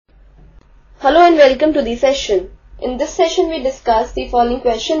Hello and welcome to the session. In this session we discuss the following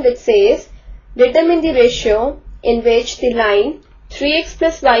question which says, determine the ratio in which the line 3x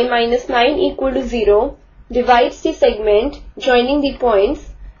plus y minus 9 equal to 0 divides the segment joining the points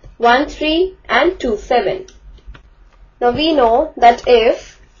 1, 3 and 2, 7. Now we know that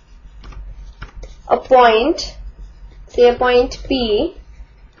if a point, say a point P,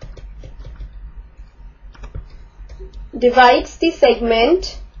 divides the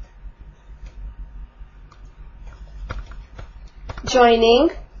segment joining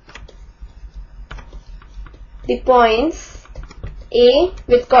the points A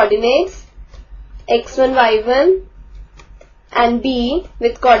with coordinates x1, y1 and B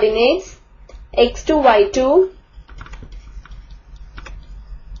with coordinates x2, y2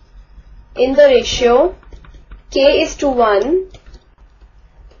 in the ratio k is to 1,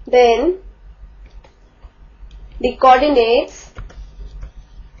 then the coordinates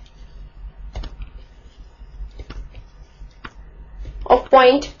of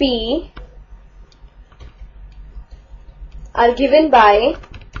point P are given by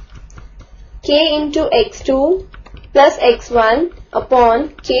k into x2 plus x1 upon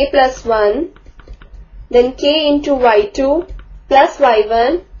k plus 1, then k into y2 plus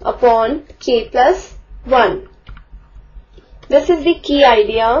y1 upon k plus 1. This is the key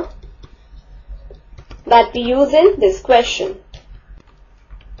idea that we use in this question.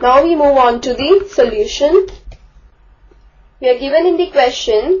 Now we move on to the solution. We are given in the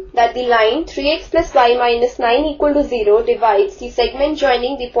question that the line 3x plus y minus 9 equal to 0 divides the segment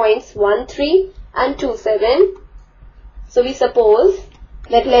joining the points 1, 3 and 2, 7. So we suppose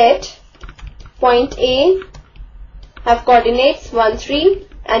that let point A have coordinates 1, 3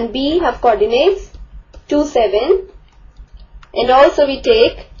 and B have coordinates 2, 7. And also we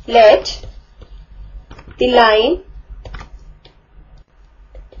take let the line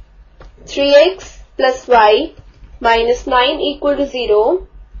 3x plus y minus 9 equal to 0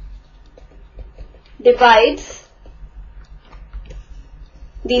 divides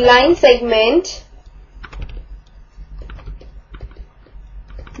the line segment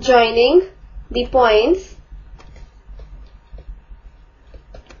joining the points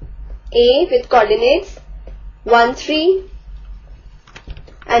A with coordinates 1, 3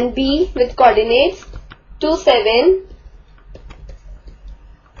 and B with coordinates 2, 7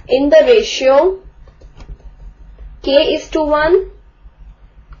 in the ratio k is to 1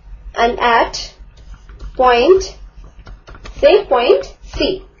 and at point, say point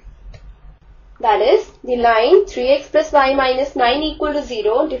C. That is, the line 3x plus y minus 9 equal to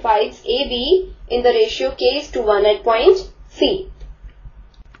 0 divides AB in the ratio k is to 1 at point C.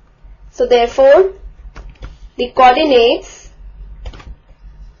 So therefore, the coordinates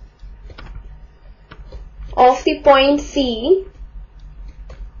of the point C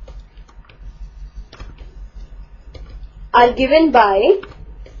are given by,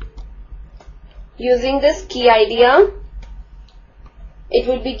 using this key idea, it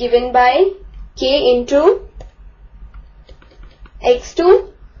would be given by k into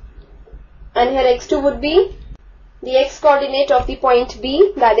x2, and here x2 would be the x coordinate of the point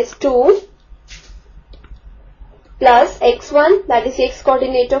B, that is 2, plus x1, that is the x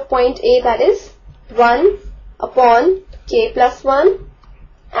coordinate of point A, that is 1 upon k plus 1,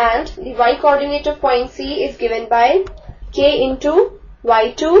 and the y coordinate of point C is given by k into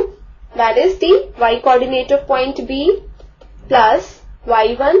y2, that is the y coordinate of point B, plus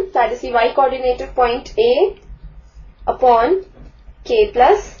y1, that is the y coordinate of point A, upon k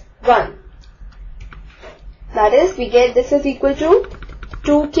plus 1. That is, we get this is equal to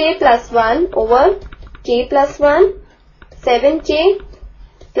 2k plus 1 over k plus 1, 7k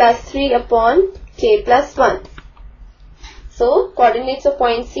plus 3 upon k plus 1. So, coordinates of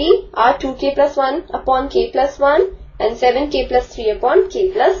point C are 2k plus 1 upon k plus 1 and 7k plus 3 upon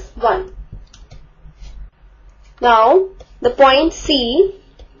k plus 1. Now, the point C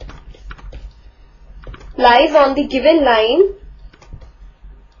lies on the given line,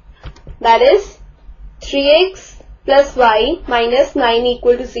 that is 3x plus y minus 9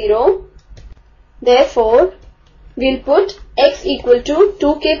 equal to 0. Therefore, we will put x equal to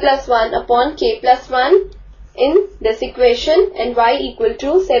 2k plus 1 upon k plus 1 in this equation and y equal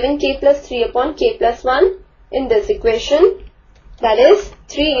to 7k plus 3 upon k plus 1 in this equation. That is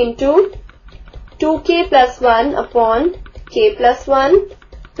 3 into 2k plus 1 upon k plus 1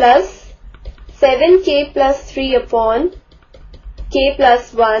 plus 7k plus 3 upon k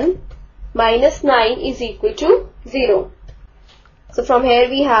plus 1 minus 9 is equal to 0. So from here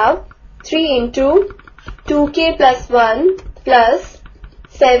we have 3 into 2k plus 1 plus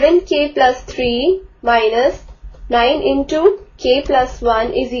 7k plus 3 minus 9 into k plus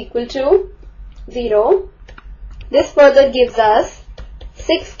 1 is equal to 0. This further gives us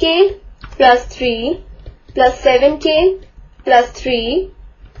 6k plus 3 plus 7k plus 3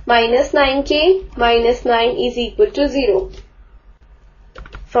 minus 9k minus 9 is equal to 0.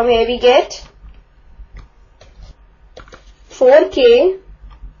 From here we get 4k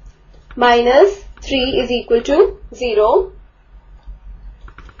minus 3 is equal to 0.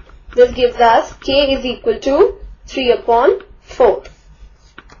 This gives us k is equal to 3 upon 4.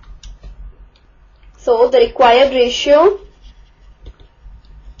 So the required ratio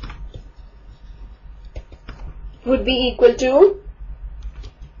would be equal to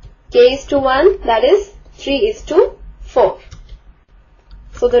k is to 1, that is 3 is to 4.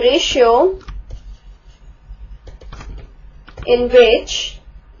 So the ratio in which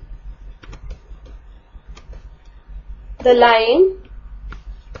the line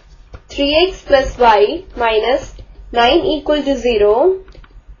 3x plus y minus 9 equal to 0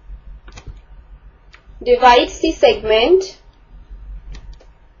 divides the segment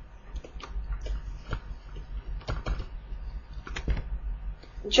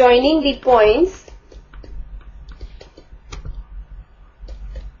joining the points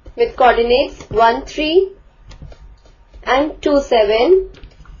with coordinates 1, 3 and 2, 7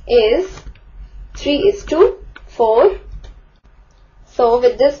 is 3 is to 4. So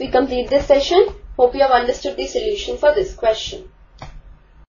with this we complete this session. Hope you have understood the solution for this question.